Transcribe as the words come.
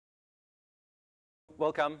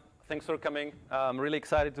welcome. Thanks for coming. I'm really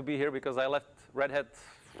excited to be here because I left Red Hat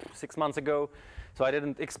 6 months ago, so I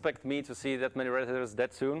didn't expect me to see that many Red Hatters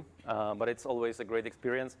that soon, but it's always a great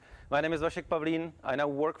experience. My name is Vasek Pavlin. I now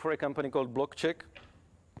work for a company called Blockcheck,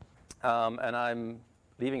 and I'm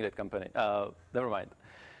leaving that company. Never mind.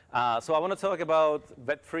 So I want to talk about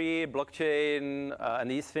web3, blockchain, and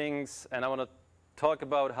these things, and I want to talk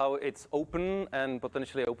about how it's open and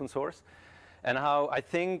potentially open source, and how I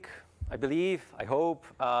think, I believe, I hope,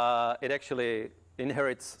 it actually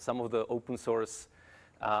inherits some of the open source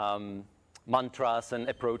mantras and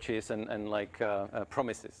approaches and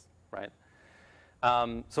promises, right?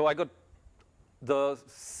 So I got the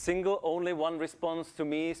single only one response to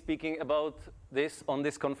me speaking about this on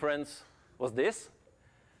this conference was this.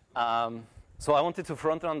 So I wanted to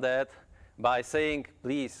front run that by saying,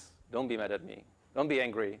 please, don't be mad at me. Don't be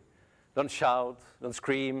angry. Don't shout. Don't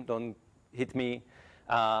scream. Don't hit me.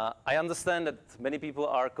 I understand that many people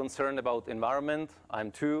are concerned about environment.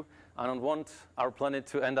 I'm too. I don't want our planet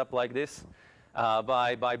to end up like this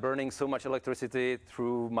by burning so much electricity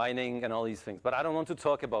through mining and all these things. But I don't want to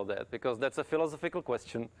talk about that because that's a philosophical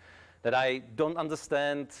question that I don't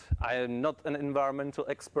understand. I am not an environmental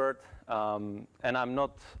expert, and I'm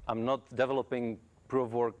not developing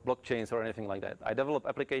proof-of-work blockchains or anything like that. I develop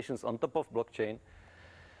applications on top of blockchain,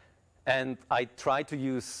 and I try to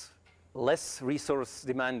use less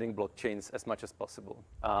resource-demanding blockchains as much as possible.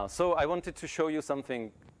 So I wanted to show you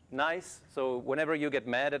something nice. So whenever you get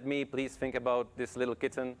mad at me, please think about this little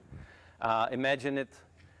kitten. Imagine it.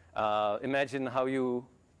 Imagine how you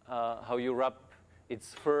rub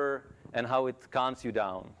its fur and how it calms you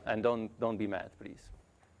down. And don't be mad, please.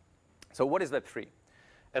 So what is Web3?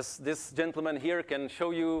 As this gentleman here can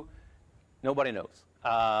show you, nobody knows.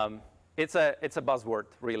 It's a buzzword,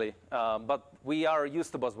 really. But we are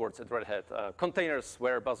used to buzzwords at Red Hat. Containers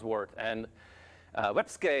were a buzzword, and web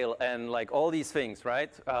scale, and like all these things,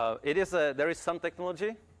 right? There is some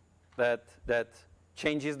technology that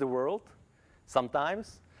changes the world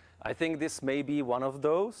sometimes. I think this may be one of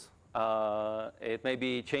those. It may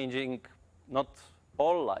be changing not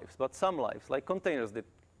all lives, but some lives, like containers that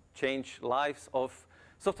change lives of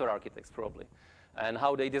software architects, probably, and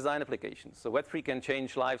how they design applications. So Web3 can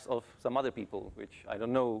change lives of some other people, which I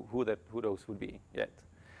don't know who those would be yet.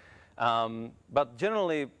 But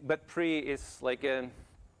generally, Web3 is like an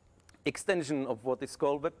extension of what is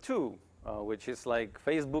called Web2, which is like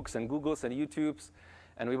Facebooks and Googles and YouTubes,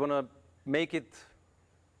 and we want to make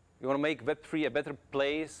Web3 a better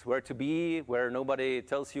place where to be, where nobody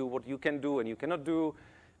tells you what you can do and you cannot do,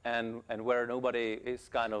 and where nobody is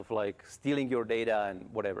kind of like stealing your data and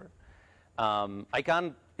whatever. I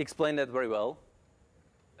can't explain that very well,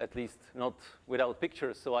 at least not without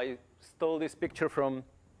pictures. So I stole this picture from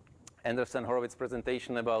Anderson Horowitz's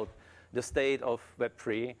presentation about the state of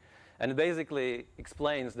Web3. And it basically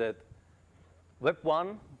explains that Web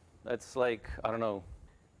 1, that's like, I don't know,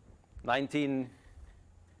 1990s,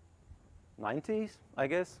 I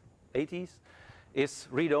guess, 80s, is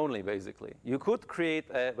read-only, basically. You could create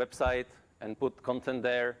a website and put content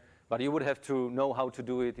there, but you would have to know how to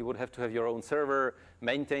do it. You would have to have your own server,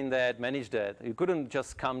 maintain that, manage that. You couldn't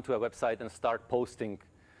just come to a website and start posting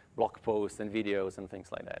blog posts and videos and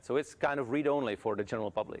things like that. So it's kind of read-only for the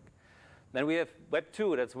general public. Then we have Web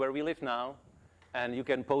 2, that's where we live now. And you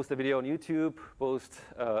can post a video on YouTube, post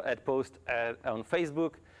on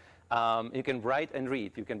Facebook. You can write and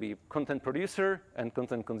read. You can be content producer and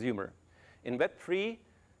content consumer. In Web 3,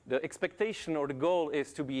 the expectation or the goal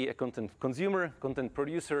is to be a content consumer, content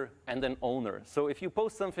producer, and an owner. So if you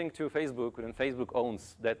post something to Facebook, then Facebook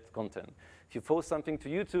owns that content. If you post something to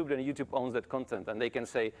YouTube, then YouTube owns that content. And they can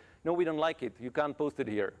say, no, we don't like it. You can't post it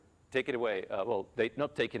here. Take it away. Well, they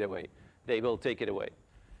not take it away. They will take it away,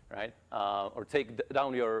 right? Or take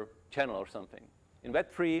down your channel or something. In Web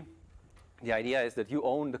 3, the idea is that you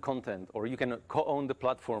own the content, or you can co-own the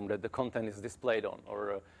platform that the content is displayed on,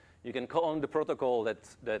 or you can co-own the protocol that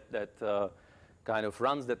kind of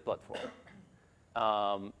runs that platform.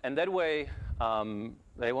 And that way,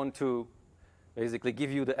 they want to basically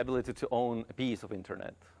give you the ability to own a piece of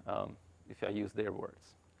internet, if I use their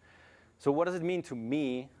words. So what does it mean to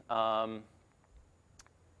me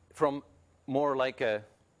from more like a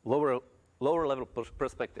lower level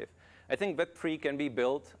perspective? I think Web3 can be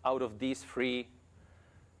built out of these three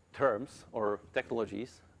terms or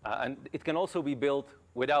technologies. And it can also be built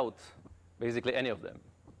without basically any of them,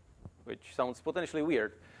 which sounds potentially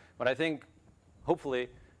weird. But I think, hopefully,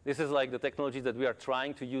 this is like the technologies that we are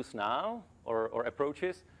trying to use now, or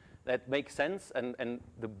approaches that make sense, and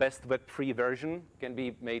the best Web3 version can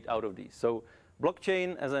be made out of these. So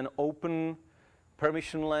blockchain as an open,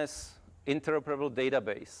 permissionless interoperable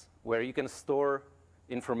database where you can store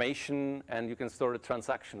information and you can store the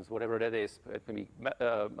transactions, whatever that is. It can be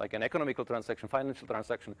like an economical transaction, financial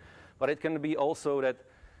transaction, but it can be also that,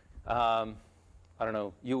 I don't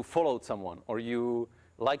know, you followed someone or you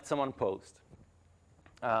liked someone post.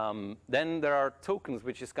 Then there are tokens,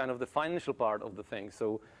 which is kind of the financial part of the thing.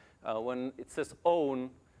 So when it says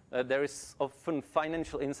own, there is often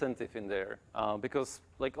financial incentive in there because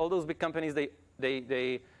like all those big companies,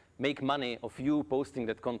 they make money of you posting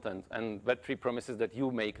that content, and web3 promises that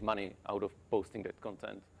you make money out of posting that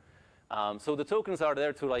content. So the tokens are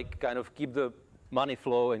there to like kind of keep the money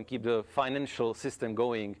flow and keep the financial system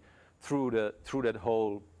going through that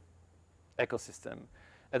whole ecosystem.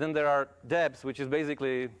 And then there are dApps, which is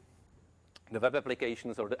basically the web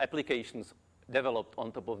applications or the applications developed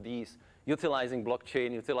on top of these, utilizing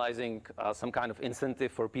blockchain, utilizing some kind of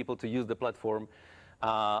incentive for people to use the platform,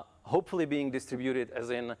 hopefully being distributed,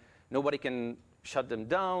 as in nobody can shut them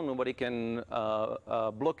down, nobody can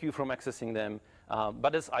block you from accessing them.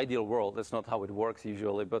 But that's ideal world. That's not how it works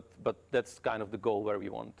usually, but that's kind of the goal where we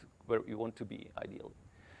want to be ideally.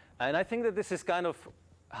 And I think that this is kind of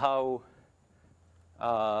how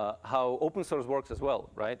open source works as well,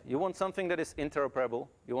 right? You want something that is interoperable.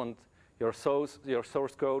 You want your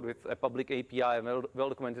source code with a public API, a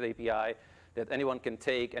well-documented API that anyone can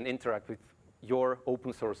take and interact with your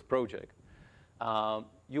open source project.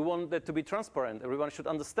 You want that to be transparent. Everyone should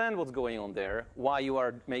understand what's going on there, why you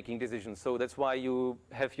are making decisions. So that's why you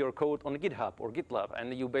have your code on GitHub or GitLab,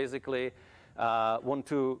 and you basically want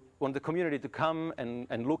the community to come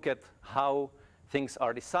and look at how things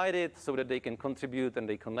are decided so that they can contribute and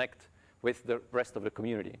they connect with the rest of the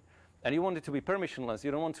community. And you want it to be permissionless.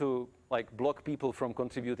 You don't want to like block people from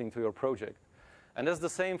contributing to your project. And that's the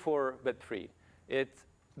same for web3.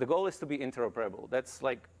 The goal is to be interoperable. That's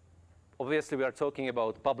like, obviously we are talking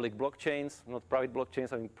about public blockchains, not private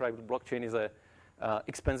blockchains. I mean, private blockchain is a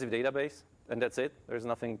expensive database, and that's it. There's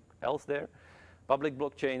nothing else there. Public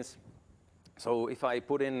blockchains, so if I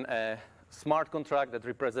put in a smart contract that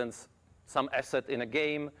represents some asset in a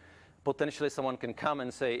game, potentially someone can come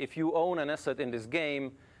and say, if you own an asset in this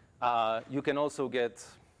game, you can also get,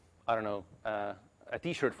 I don't know, a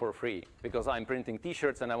T-shirt for free because I'm printing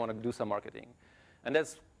T-shirts and I want to do some marketing. And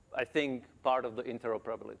that's, I think, part of the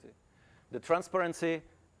interoperability. The transparency,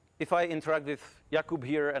 if I interact with Jakub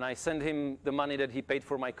here and I send him the money that he paid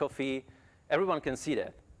for my coffee, everyone can see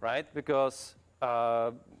that, right? Because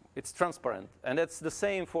it's transparent. And that's the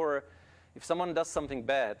same for if someone does something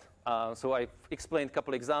bad. So I've explained a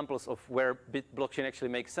couple examples of where blockchain actually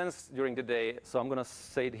makes sense during the day. So I'm going to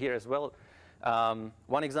say it here as well.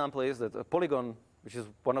 One example is that Polygon, which is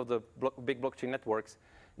one of the big blockchain networks,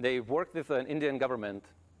 they worked with an Indian government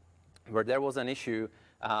where there was an issue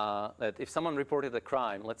that if someone reported a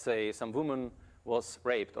crime, let's say some woman was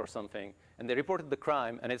raped or something, and they reported the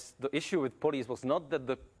crime, and the issue with police was not that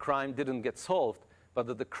the crime didn't get solved, but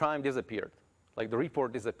that the crime disappeared. Like the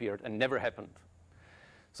report disappeared and never happened.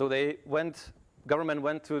 So government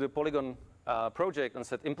went to the Polygon project and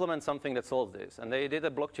said, implement something that solves this. And they did a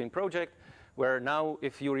blockchain project where now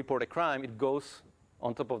if you report a crime, it goes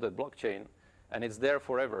on top of that blockchain and it's there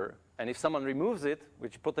forever. And if someone removes it,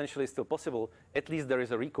 which potentially is still possible, at least there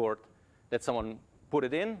is a record that someone put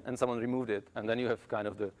it in and someone removed it. And then you have kind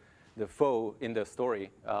of the foe in the story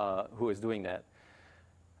who is doing that.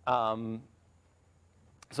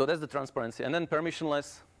 So that's the transparency. And then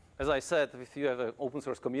permissionless. As I said, if you have an open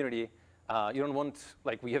source community, you don't want,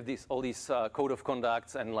 like we have all these code of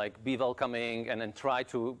conducts and like be welcoming and then try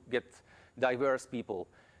to get diverse people.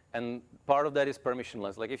 And part of that is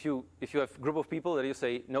permissionless. Like if you have a group of people that you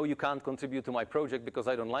say, no, you can't contribute to my project because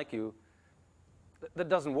I don't like you, that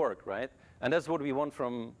doesn't work, right? And that's what we want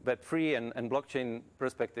from web3 and blockchain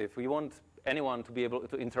perspective. We want anyone to be able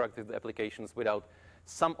to interact with the applications without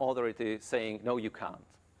some authority saying, no, you can't.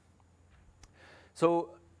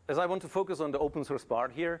 So as I want to focus on the open source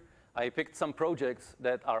part here, I picked some projects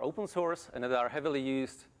that are open source and that are heavily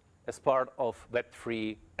used as part of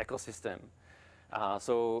Web3 ecosystem.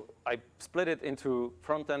 So I split it into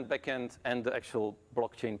front-end, back-end, and the actual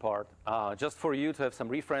blockchain part, just for you to have some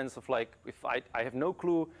reference of like, if I have no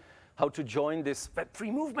clue how to join this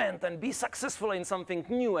Web3 movement and be successful in something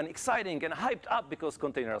new and exciting and hyped up because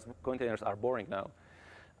containers are boring now.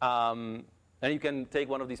 And you can take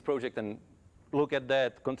one of these projects and look at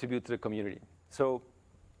that, contribute to the community. So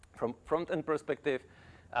from front-end perspective,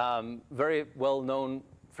 very well-known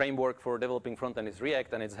framework for developing front-end is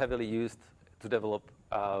React, and it's heavily used to develop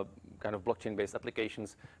kind of blockchain-based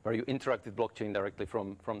applications where you interact with blockchain directly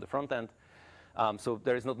from the front end. So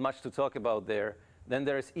there is not much to talk about there. Then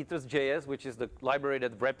there is ethers.js, which is the library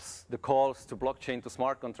that wraps the calls to blockchain to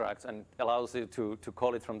smart contracts and allows you to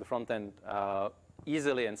call it from the front end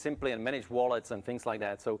easily and simply and manage wallets and things like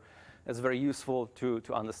that. So it's very useful to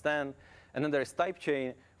understand. And then there is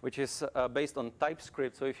typechain, which is based on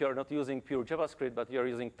TypeScript. So if you're not using pure JavaScript, but you're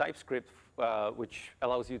using TypeScript, which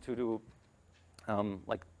allows you to do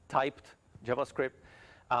like typed JavaScript,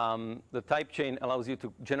 the typechain allows you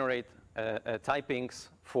to generate typings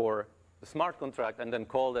for the smart contract and then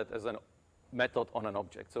call that as a method on an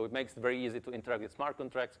object. So it makes it very easy to interact with smart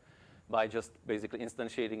contracts by just basically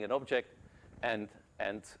instantiating an object and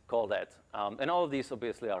call that. And all of these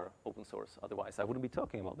obviously are open source. Otherwise, I wouldn't be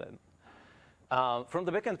talking about that. From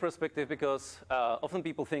the backend perspective, because often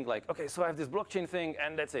people think like, okay, so I have this blockchain thing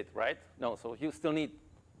and that's it, right? No, so you still need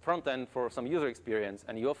front end for some user experience,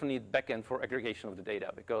 and you often need backend for aggregation of the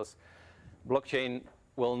data, because blockchain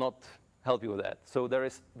will not help you with that. So there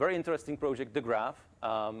is a very interesting project, The Graph,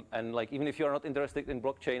 and like even if you're not interested in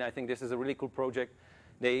blockchain, I think this is a really cool project.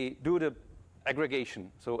 They do the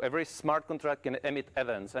aggregation. So every smart contract can emit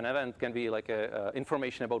events. An event can be like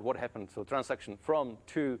information about what happened. So transaction from,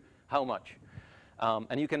 to, how much.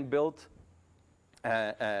 And you can build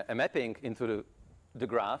a mapping into the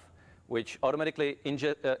graph, which automatically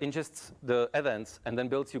ingests the events and then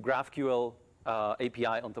builds you GraphQL API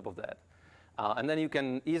on top of that. And then you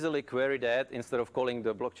can easily query that instead of calling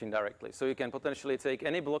the blockchain directly. So you can potentially take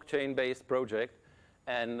any blockchain-based project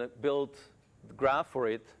and build the graph for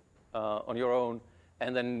it on your own,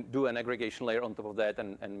 and then do an aggregation layer on top of that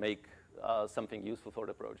and make something useful for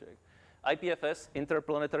the project. IPFS,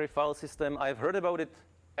 Interplanetary File System, I've heard about it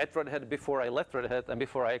at Red Hat before I left Red Hat and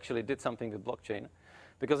before I actually did something with blockchain,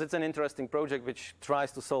 because it's an interesting project which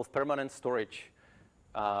tries to solve permanent storage,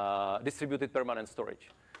 distributed permanent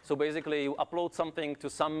storage. So basically, you upload something to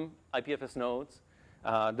some IPFS nodes.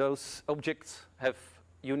 Those objects have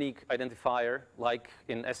unique identifier, like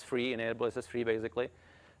in S3, in AWS S3 basically,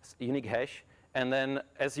 unique hash. And then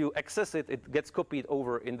as you access it, it gets copied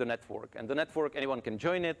over in the network. And the network, anyone can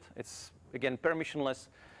join it. It's, again, permissionless.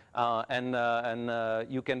 And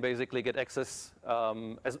you can basically get access.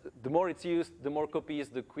 The more it's used, the more copies,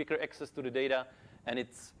 the quicker access to the data. And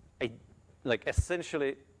it's like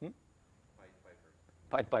essentially...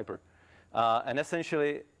 Pied Piper. And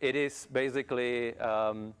essentially, it is basically,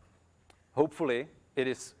 hopefully, it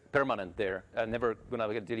is permanent there, never going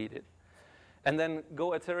to get deleted. And then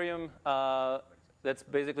Go Ethereum, that's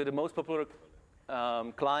basically the most popular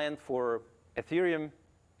client for Ethereum.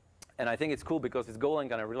 And I think it's cool because it's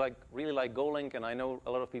Golang, and I really like Golang, and I know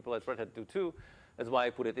a lot of people at Red Hat do too. That's why I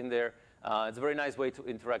put it in there. It's a very nice way to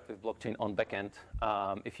interact with blockchain on backend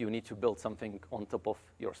if you need to build something on top of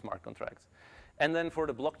your smart contracts. And then for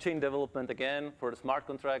the blockchain development, again, for the smart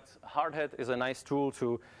contracts, Hardhat is a nice tool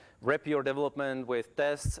to wrap your development with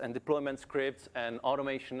tests and deployment scripts and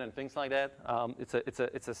automation and things like that.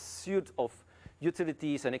 It's a suite of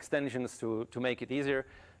utilities and extensions to make it easier.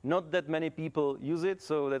 Not that many people use it,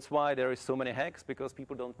 so that's why there is so many hacks, because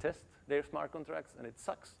people don't test their smart contracts, and it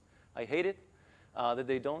sucks. I hate it that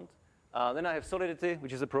they don't. Then I have Solidity,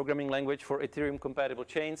 which is a programming language for Ethereum-compatible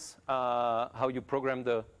chains, how you program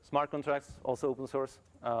the smart contracts, also open source.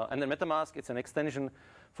 And then MetaMask, it's an extension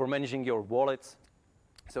for managing your wallets.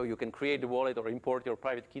 So you can create the wallet or import your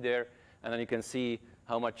private key there, and then you can see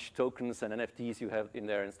how much tokens and NFTs you have in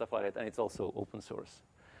there and stuff like that, and it's also open source.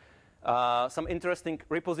 Some interesting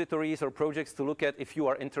repositories or projects to look at if you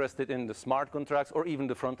are interested in the smart contracts or even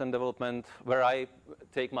the front-end development, where I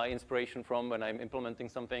take my inspiration from when I'm implementing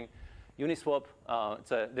something. Uniswap,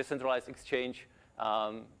 it's a decentralized exchange,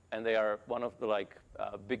 and they are one of the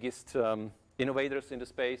biggest innovators in the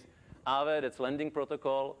space. Aave, that's lending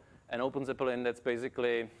protocol, and OpenZeppelin, that's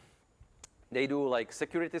basically, they do like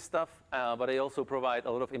security stuff, but they also provide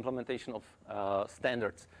a lot of implementation of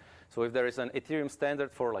standards. So if there is an Ethereum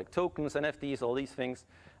standard for like tokens, NFTs, all these things,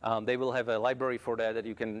 they will have a library for that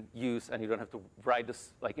you can use, and you don't have to write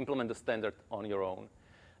this, implement the standard on your own.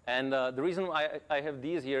 And the reason why I have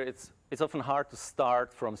these here, it's often hard to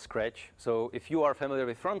start from scratch. So if you are familiar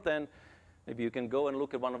with front-end, maybe you can go and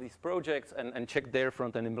look at one of these projects and check their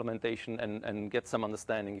front-end implementation and get some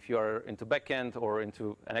understanding. If you are into back-end or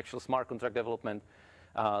into an actual smart contract development,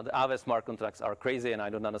 the Aave smart contracts are crazy, and I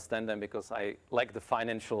don't understand them because I lack the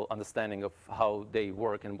financial understanding of how they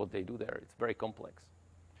work and what they do there. It's very complex.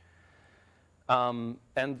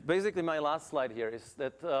 And basically, my last slide here is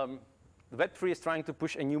that Web3 is trying to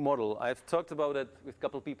push a new model. I've talked about it with a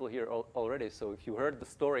couple of people here already, so if you heard the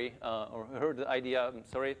story or heard the idea, I'm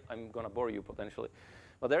sorry, I'm going to bore you potentially.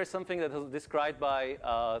 But there is something that was described by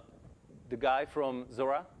the guy from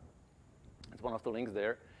Zora. It's one of the links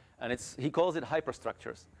there. And he calls it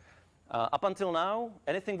hyperstructures. Up until now,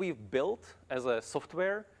 anything we've built as a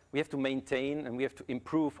software, we have to maintain and we have to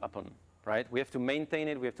improve upon, right? We have to maintain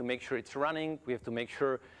it, we have to make sure it's running, we have to make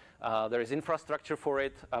sure there is infrastructure for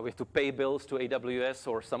it, we have to pay bills to AWS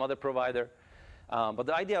or some other provider. But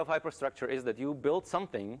the idea of hyperstructure is that you build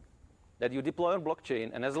something that you deploy on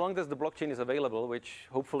blockchain, and as long as the blockchain is available, which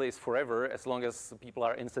hopefully is forever, as long as people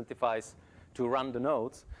are incentivized to run the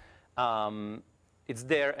nodes, it's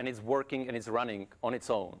there and it's working and it's running on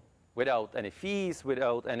its own, without any fees,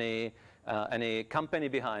 without any company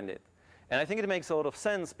behind it. And I think it makes a lot of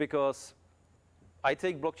sense because I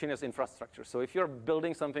take blockchain as infrastructure. So if you're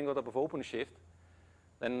building something on top of OpenShift,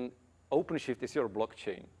 then OpenShift is your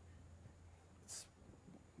blockchain. It's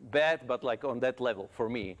bad, but like on that level for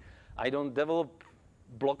me. I don't develop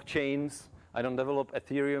blockchains. I don't develop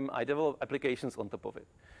Ethereum. I develop applications on top of it.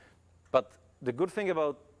 But the good thing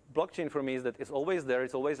about blockchain for me is that it's always there.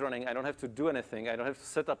 It's always running. I don't have to do anything. I don't have to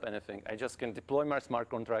set up anything. I just can deploy my smart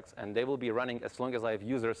contracts, and they will be running as long as I have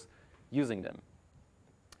users using them.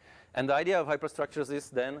 And the idea of hyperstructures is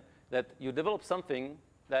then that you develop something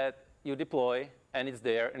that you deploy, and it's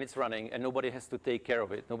there, and it's running, and nobody has to take care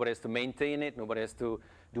of it. Nobody has to maintain it. Nobody has to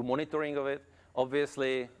do monitoring of it.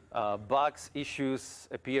 Obviously, bugs, issues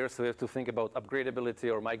appear, so we have to think about upgradability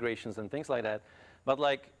or migrations and things like that. But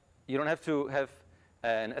like, you don't have to have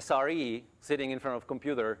an SRE sitting in front of a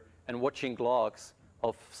computer and watching logs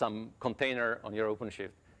of some container on your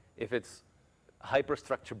OpenShift if it's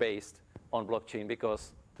hyperstructure based on blockchain,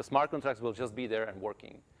 because the smart contracts will just be there and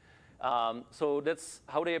working. So that's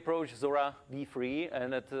how they approach Zora V3,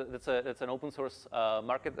 and that's an open source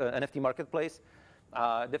NFT marketplace.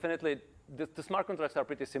 Definitely, the smart contracts are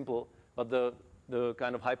pretty simple, but the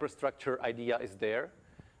kind of hyperstructure idea is there.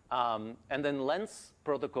 And then Lens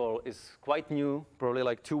protocol is quite new, probably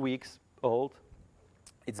like 2 weeks old.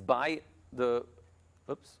 It's by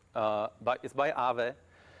Aave,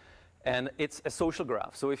 and it's a social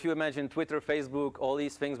graph. So if you imagine Twitter, Facebook, all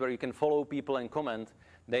these things where you can follow people and comment,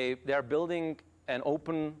 they are building an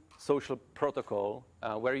open social protocol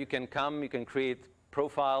where you can come, you can create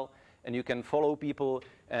profile, and you can follow people,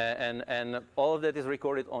 and all of that is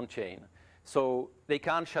recorded on chain. So they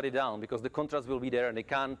can't shut it down because the contracts will be there and they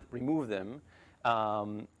can't remove them,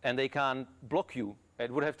 and they can't block you. It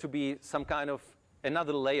would have to be some kind of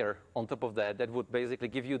another layer on top of that that would basically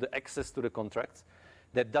give you the access to the contracts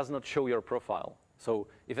that does not show your profile. So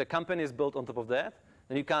if a company is built on top of that,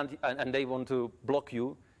 then you can't, and they want to block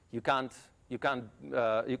you, you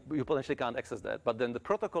potentially can't access that. But then the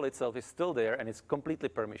protocol itself is still there, and it's completely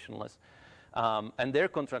permissionless. And their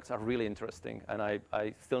contracts are really interesting, and I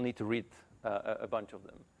still need to read a bunch of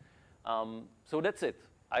them. So that's it.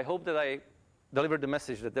 I hope that I delivered the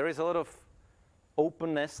message that there is a lot of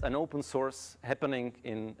openness and open source happening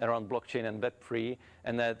around blockchain and Web3,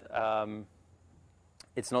 and that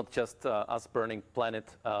it's not just us burning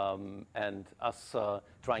planet and us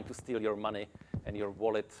trying to steal your money and your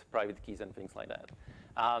wallet, private keys, and things like that.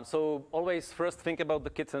 So always first think about the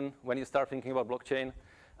kitten when you start thinking about blockchain.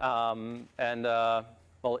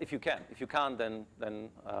 Well, if you can. If you can't, then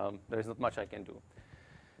there is not much I can do.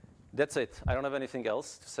 That's it. I don't have anything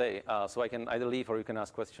else to say. So I can either leave or you can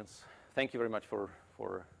ask questions. Thank you very much for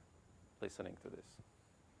listening to this.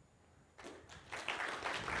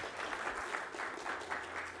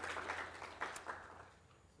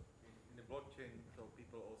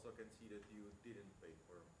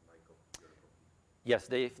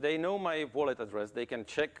 Yes, if they know my wallet address, they can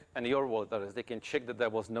check, and your wallet address, they can check that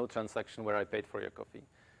there was no transaction where I paid for your coffee.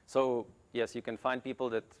 So yes, you can find people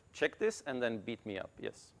that check this and then beat me up,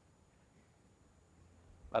 yes.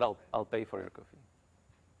 But I'll pay for your coffee.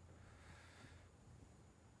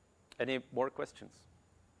 Any more questions?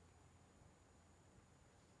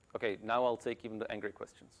 Okay, now I'll take even the angry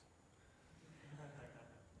questions.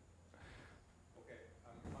 Okay,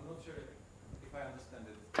 I'm not sure if I understand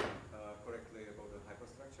it correctly about the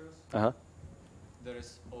hyperstructures. There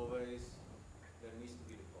needs to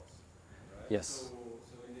be the cost, right? Yes. So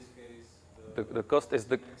in this case, the cost is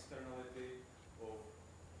the externality of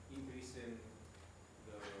increasing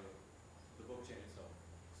the blockchain itself.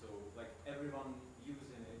 So like everyone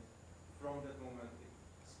using it from that moment it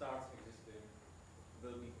starts existing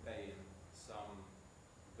will be paying some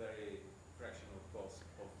very fractional cost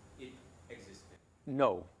of it existing.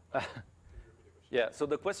 No. Yeah, so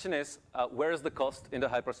the question is, where is the cost in the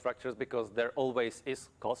hyperstructures? Because there always is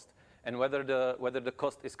cost, and whether the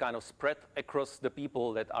cost is kind of spread across the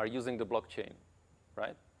people that are using the blockchain,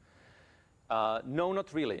 right? No,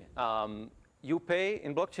 not really. You pay,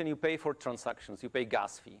 in blockchain, you pay for transactions. You pay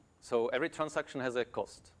gas fee. So every transaction has a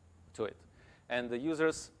cost to it. and the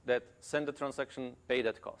users that send the transaction pay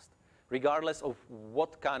that cost, regardless of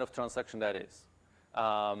what kind of transaction that is.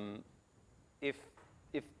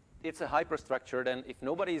 If it's a hyperstructure, then if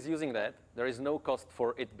nobody is using that, there is no cost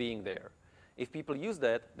for it being there. If people use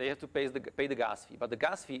that, they have to pay the gas fee. But the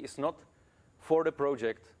gas fee is not for the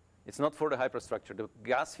project. It's not for the hyperstructure. The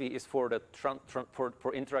gas fee is for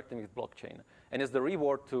for interacting with blockchain, and is the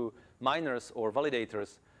reward to miners or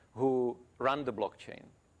validators who run the blockchain.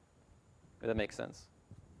 Does that make sense?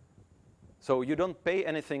 So you don't pay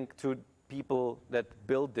anything to people that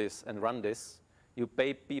build this and run this. You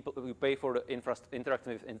pay for the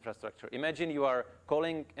interactive infrastructure. Imagine you are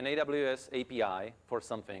calling an AWS API for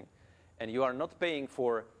something, and you are not paying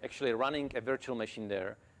for actually running a virtual machine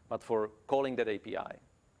there, but for calling that API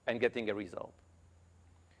and getting a result.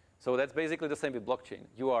 So that's basically the same with blockchain.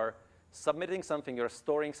 You are submitting something, you're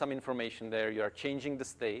storing some information there, you are changing the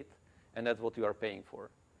state, and that's what you are paying for,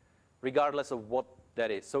 regardless of what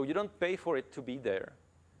that is. So you don't pay for it to be there.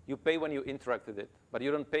 You pay when you interact with it, but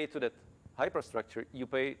you don't pay to that hyperstructure. You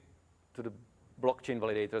pay to the blockchain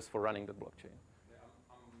validators for running the blockchain. Yeah,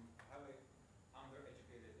 I'm highly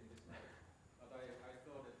undereducated in this matter, but I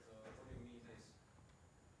thought that what you mean is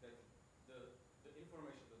that the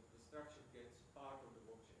information, the structure gets part of the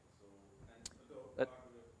blockchain. So, and the part of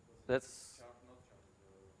that's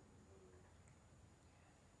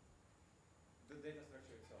the data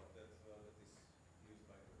structure itself that is used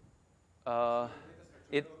by the uh, data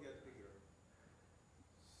structure will get bigger.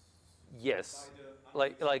 Yes,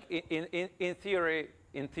 like in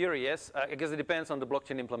theory, yes. I guess it depends on the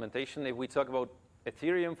blockchain implementation. If we talk about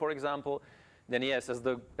Ethereum, for example, then yes, as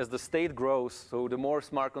the state grows, so the more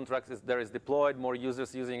smart contracts there is deployed, more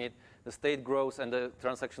users using it, the state grows and the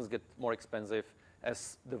transactions get more expensive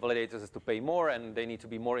as the validators have to pay more and they need to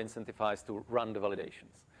be more incentivized to run the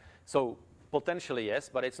validations. So potentially yes,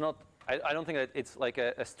 but it's not. I don't think that it's like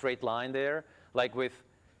a straight line there, like with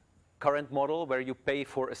current model where you pay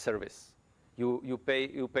for a service. You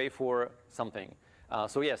pay for something.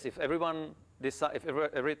 So yes, if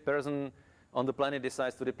every person on the planet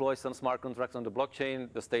decides to deploy some smart contracts on the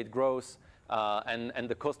blockchain, the state grows, and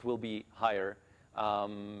the cost will be higher,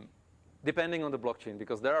 depending on the blockchain,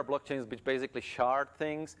 because there are blockchains which basically shard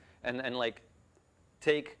things and like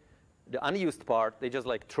take the unused part, they just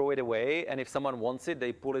like throw it away, and if someone wants it,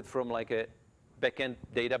 they pull it from like a backend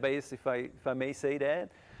database, if I may say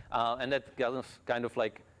that. And that kind of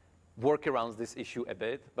like workarounds this issue a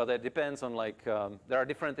bit, but it depends on like, there are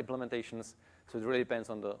different implementations, so it really depends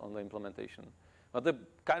on the implementation. But the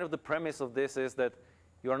kind of the premise of this is that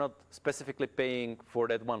you are not specifically paying for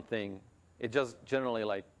that one thing. It just generally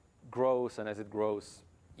like grows, and as it grows,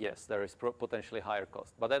 yes, there is potentially higher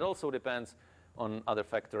cost. But that also depends on other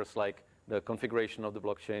factors like the configuration of the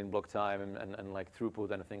blockchain, block time, and like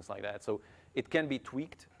throughput and things like that. So it can be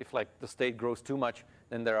tweaked. If like the state grows too much,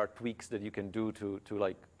 then there are tweaks that you can do to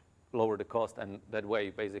like lower the cost, and that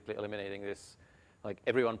way basically eliminating this, like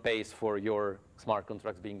everyone pays for your smart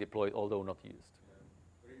contracts being deployed, although not used.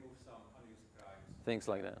 Yeah. Remove some unused crimes. Things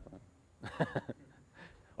like that.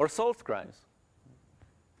 Or solved crimes.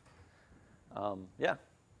 Yeah.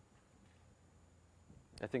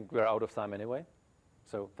 I think we're out of time anyway.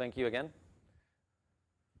 So thank you again.